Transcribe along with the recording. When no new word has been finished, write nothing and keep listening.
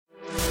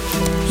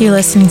You're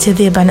listening to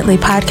the Abundantly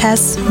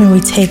podcast, where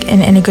we take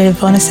an integrative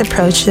wellness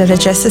approach that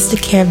addresses the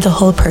care of the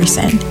whole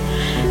person.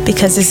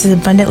 Because this is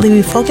Abundantly,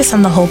 we focus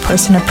on the whole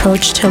person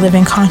approach to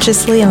living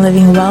consciously and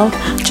living well,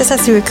 just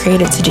as we were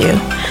created to do.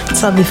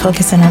 So I'll be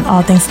focusing on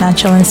all things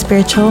natural and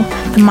spiritual,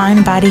 the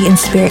mind, body, and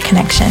spirit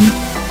connection.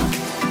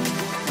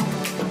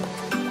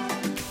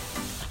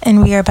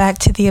 And we are back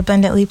to the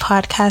Abundantly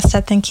podcast.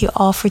 I thank you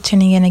all for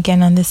tuning in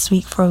again on this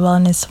week for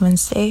Wellness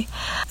Wednesday.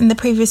 In the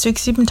previous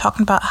weeks, we've been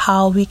talking about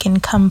how we can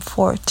come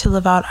forth to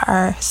live out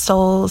our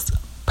soul's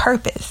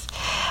purpose.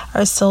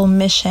 Our soul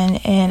mission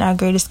and our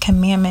greatest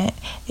commandment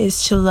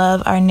is to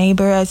love our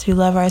neighbor as we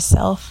love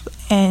ourselves,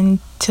 and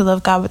to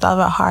love God with all of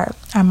our heart,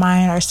 our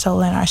mind, our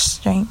soul, and our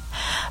strength.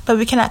 But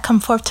we cannot come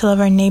forth to love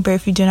our neighbor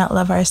if we do not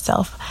love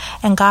ourselves.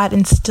 And God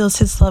instills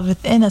His love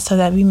within us so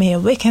that we may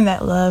awaken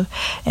that love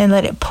and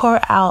let it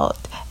pour out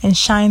and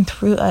shine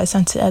through us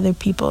onto other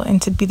people,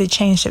 and to be the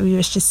change that we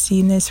wish to see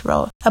in this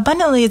world.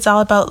 Abundantly, it's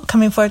all about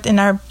coming forth in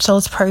our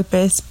soul's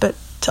purpose, but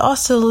to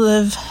also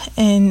live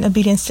in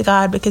obedience to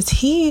God, because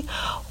He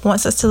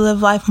wants us to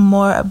live life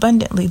more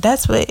abundantly.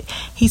 That's what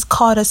He's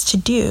called us to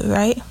do,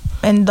 right?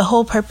 And the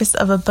whole purpose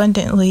of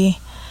Abundantly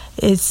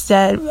is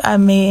that I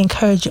may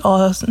encourage you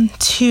all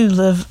to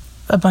live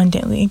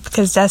abundantly,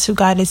 because that's who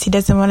God is. He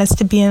doesn't want us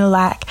to be in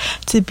lack,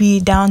 to be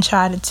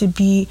downtrodden, to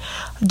be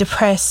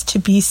depressed, to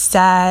be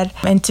sad,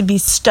 and to be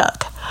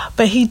stuck.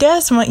 But He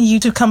does want you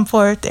to come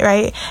forth,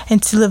 right,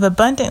 and to live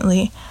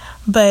abundantly.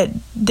 But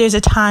there's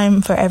a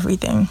time for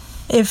everything.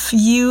 If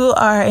you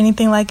are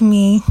anything like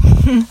me,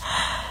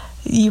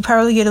 you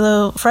probably get a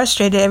little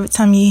frustrated every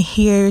time you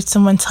hear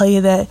someone tell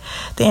you that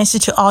the answer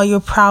to all your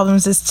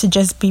problems is to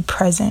just be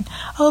present.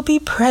 Oh, be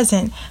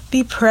present,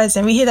 be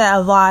present. We hear that a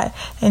lot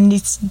in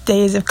these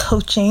days of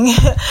coaching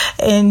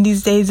and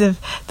these days of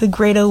the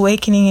great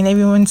awakening, and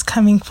everyone's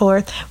coming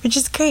forth, which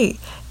is great.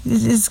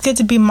 It's good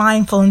to be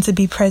mindful and to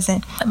be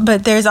present.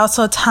 But there's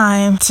also a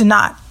time to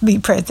not be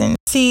present.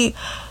 See,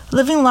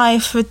 living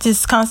life with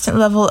this constant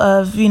level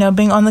of,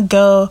 being on the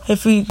go,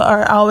 if we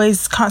are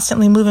always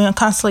constantly moving and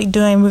constantly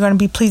doing, we're going to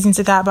be pleasing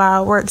to God by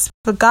our works.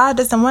 But God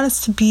doesn't want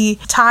us to be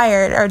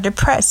tired or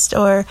depressed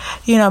or,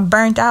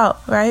 burnt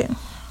out, right?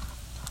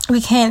 We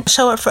can't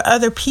show up for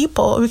other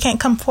people. We can't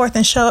come forth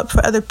and show up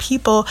for other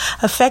people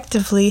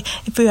effectively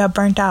if we are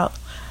burnt out.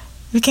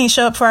 We can't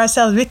show up for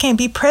ourselves. We can't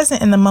be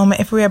present in the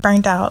moment if we are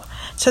burnt out.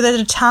 So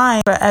there's a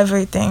time for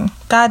everything.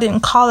 God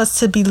didn't call us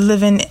to be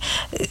living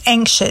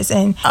anxious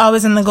and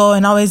always on the go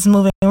and always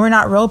moving. We're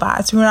not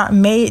robots. We're not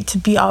made to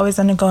be always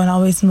on the go and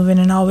always moving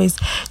and always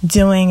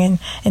doing and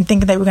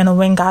thinking that we're going to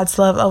win God's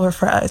love over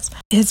for us.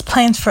 His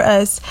plans for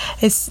us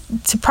is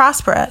to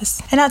prosper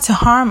us and not to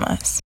harm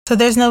us. So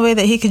there's no way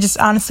that He could just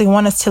honestly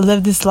want us to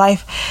live this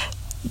life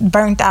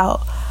burnt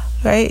out,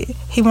 right?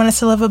 He wants us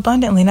to live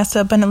abundantly, and that's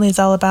what abundantly is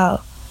all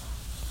about.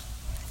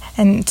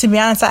 And to be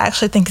honest, I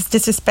actually think it's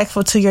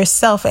disrespectful to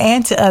yourself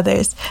and to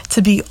others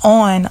to be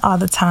on all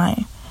the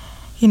time.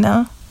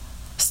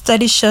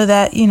 Studies show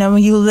that,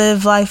 when you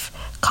live life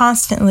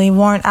constantly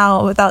worn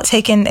out without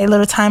taking a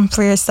little time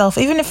for yourself,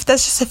 even if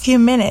that's just a few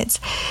minutes,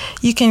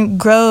 you can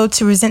grow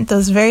to resent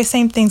those very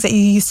same things that you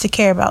used to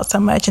care about so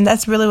much. And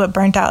that's really what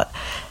burnt out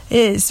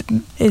is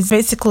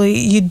basically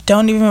you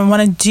don't even want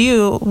to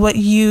do what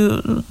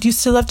you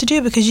used to love to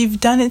do, because you've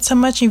done it so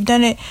much, you've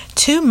done it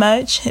too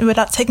much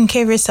without taking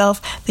care of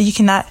yourself, that you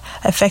cannot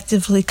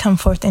effectively come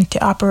forth and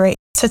to operate.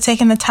 So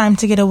taking the time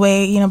to get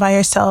away, by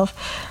yourself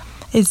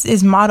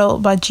is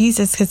modeled by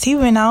Jesus, because He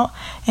went out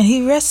and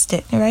He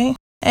rested, right?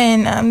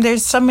 And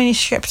there's so many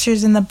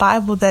scriptures in the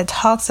Bible that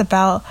talks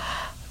about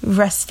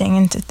resting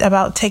and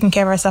about taking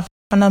care of ourselves.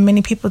 I know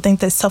many people think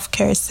that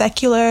self-care is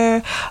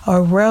secular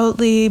or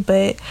worldly,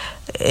 but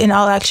in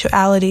all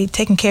actuality,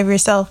 taking care of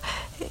yourself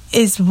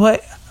is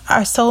what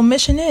our soul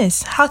mission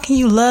is. How can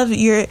you love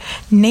your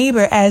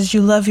neighbor as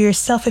you love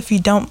yourself if you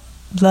don't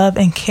love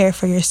and care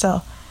for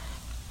yourself,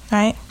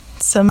 right?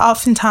 So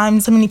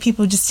oftentimes, so many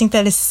people just think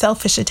that it's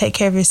selfish to take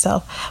care of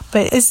yourself,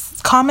 but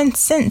it's common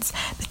sense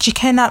that you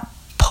cannot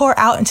pour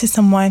out into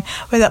someone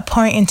without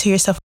pouring into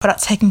yourself, without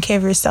taking care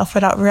of yourself,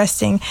 without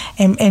resting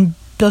and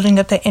building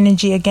up that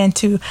energy again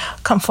to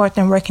come forth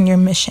and work in your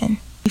mission.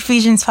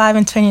 Ephesians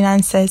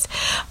 5:29 says,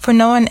 "For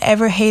no one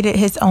ever hated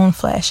his own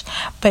flesh,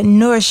 but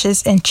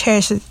nourishes and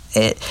cherishes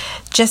it,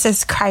 just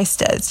as Christ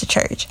does the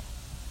church."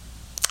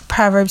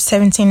 Proverbs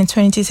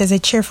 17:22 says, "A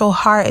cheerful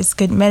heart is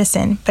good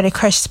medicine, but a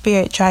crushed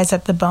spirit dries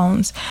up the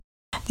bones."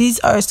 These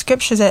are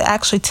scriptures that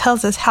actually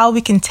tells us how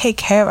we can take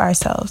care of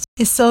ourselves.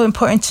 It's so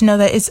important to know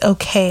that it's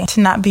okay to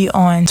not be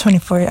on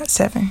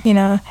 24/7,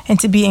 and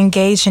to be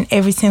engaged in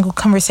every single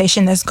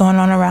conversation that's going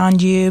on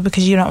around you,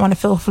 because you don't want to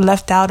feel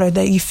left out, or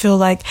that you feel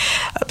like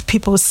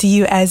people will see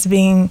you as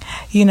being,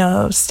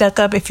 stuck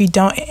up if you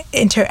don't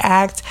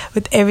interact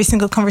with every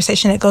single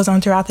conversation that goes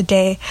on throughout the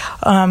day.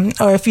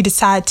 Or if you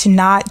decide to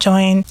not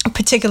join a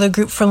particular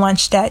group for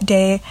lunch that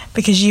day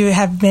because you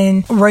have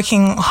been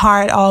working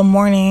hard all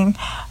morning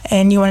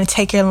and you want to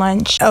take your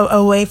lunch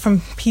away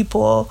from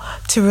people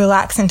to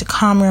relax and to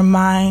calm your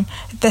mind,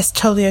 that's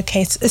totally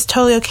okay. It's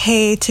totally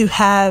okay to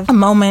have a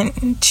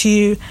moment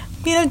to,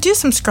 do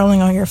some scrolling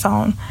on your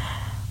phone.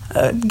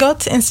 Go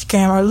to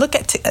Instagram or look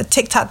at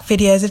TikTok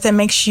videos if that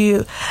makes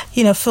you,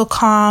 feel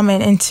calm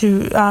and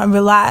to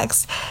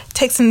relax.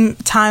 Take some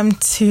time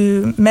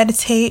to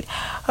meditate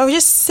or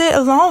just sit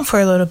alone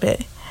for a little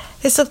bit.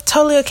 It's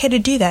totally okay to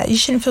do that. You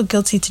shouldn't feel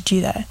guilty to do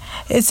that.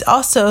 It's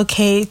also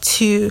okay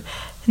to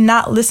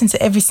not listen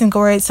to every single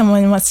word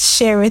someone wants to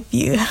share with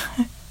you.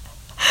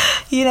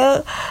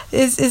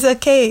 It's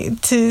okay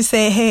to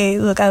say, hey,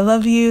 look, I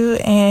love you,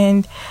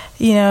 and,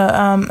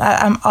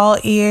 I'm all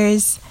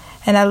ears.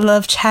 And I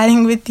love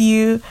chatting with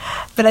you,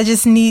 but I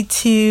just need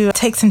to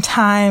take some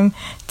time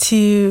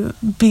to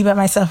be by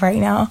myself right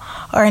now.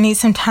 Or I need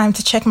some time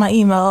to check my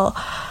email.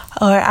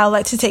 Or I would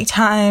like to take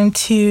time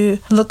to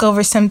look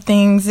over some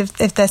things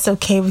if that's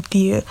okay with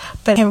you.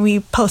 But can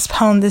we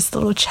postpone this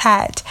little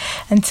chat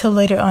until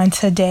later on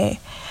today?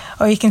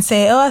 Or you can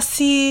say, I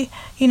see,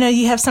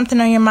 you have something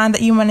on your mind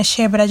that you want to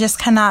share, but I just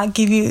cannot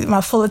give you my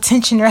full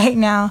attention right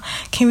now.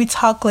 Can we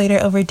talk later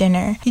over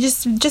dinner? You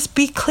just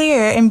be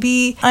clear and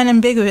be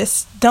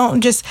unambiguous.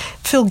 Don't just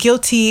feel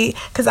guilty,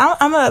 because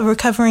I'm a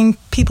recovering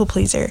people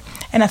pleaser,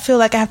 and I feel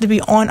like I have to be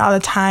on all the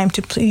time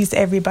to please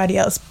everybody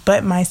else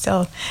but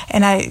myself,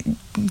 and I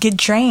get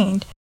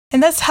drained.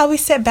 And that's how we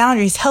set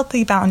boundaries,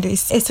 healthy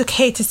boundaries. It's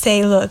okay to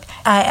say, look,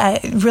 I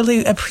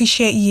really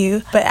appreciate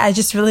you, but I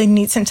just really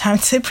need some time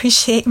to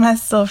appreciate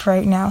myself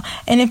right now.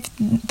 And if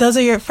those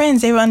are your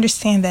friends, they will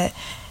understand that,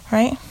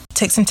 right?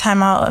 Take some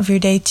time out of your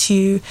day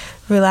to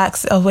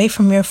relax away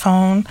from your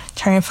phone,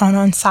 turn your phone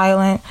on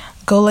silent,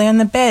 go lay on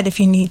the bed if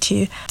you need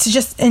to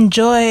just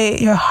enjoy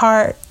your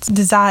heart's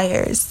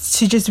desires,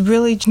 to just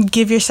really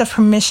give yourself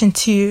permission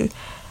to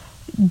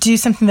do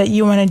something that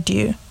you want to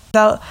do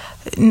without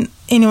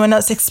anyone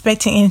else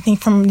expecting anything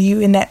from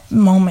you in that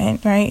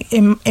moment, right?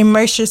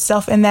 Immerse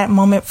yourself in that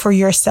moment for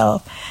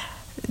yourself.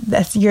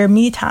 That's your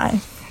me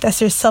time.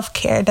 That's your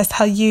self-care. That's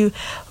how you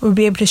will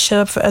be able to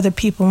show up for other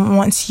people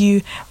once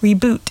you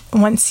reboot,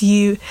 once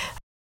you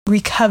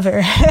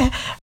recover.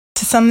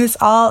 To sum this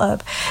all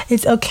up,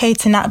 it's okay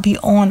to not be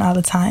on all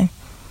the time.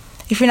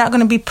 If you're not going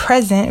to be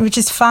present, which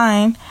is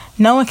fine,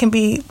 no one can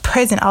be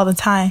present all the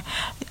time.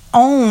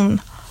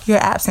 Own your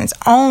absence.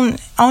 Own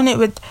it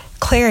with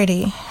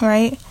clarity,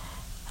 right?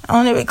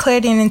 Own it with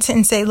clarity and intent,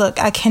 and say, look,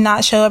 I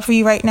cannot show up for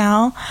you right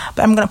now,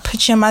 but I'm going to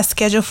put you on my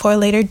schedule for a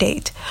later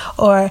date.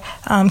 Or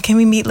can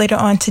we meet later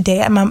on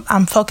today?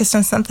 I'm focused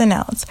on something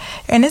else.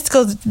 And this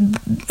goes,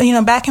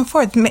 back and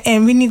forth.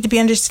 And we need to be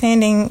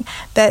understanding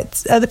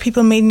that other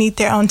people may need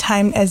their own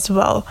time as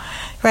well,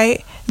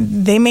 right?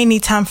 They may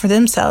need time for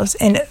themselves.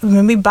 And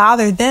when we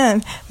bother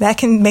them, that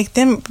can make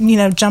them,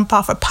 jump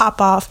off or pop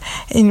off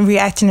and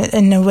react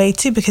in a way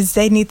too, because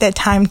they need that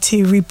time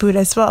to reboot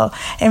as well.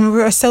 And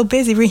we're so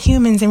busy. We're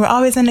humans and we're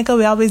always on the go.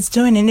 We're always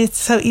doing it. And it's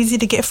so easy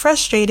to get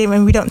frustrated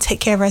when we don't take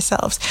care of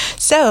ourselves.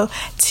 So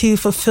to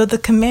fulfill the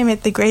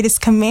commandment, the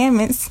greatest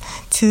commandments,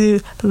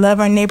 to love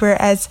our neighbor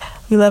as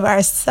we love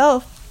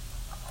ourselves,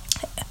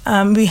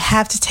 we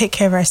have to take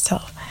care of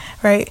ourselves,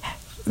 right?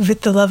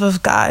 With the love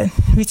of God,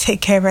 we take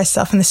care of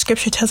ourselves, and the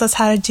scripture tells us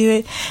how to do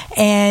it,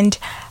 and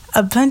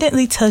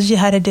Abundntli tells you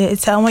how to do it.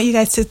 So I want you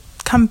guys to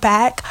come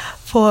back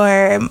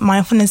for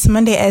Mindfulness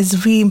Monday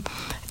as we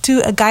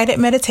do a guided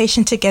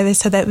meditation together,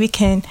 so that we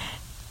can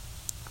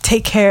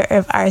take care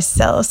of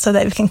ourselves, so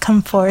that we can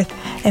come forth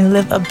and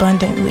live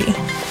abundantly.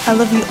 I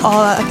love you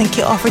all. I thank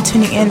you all for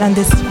tuning in on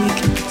this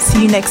week.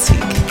 See you next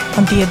week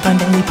on the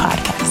Abundntli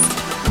podcast.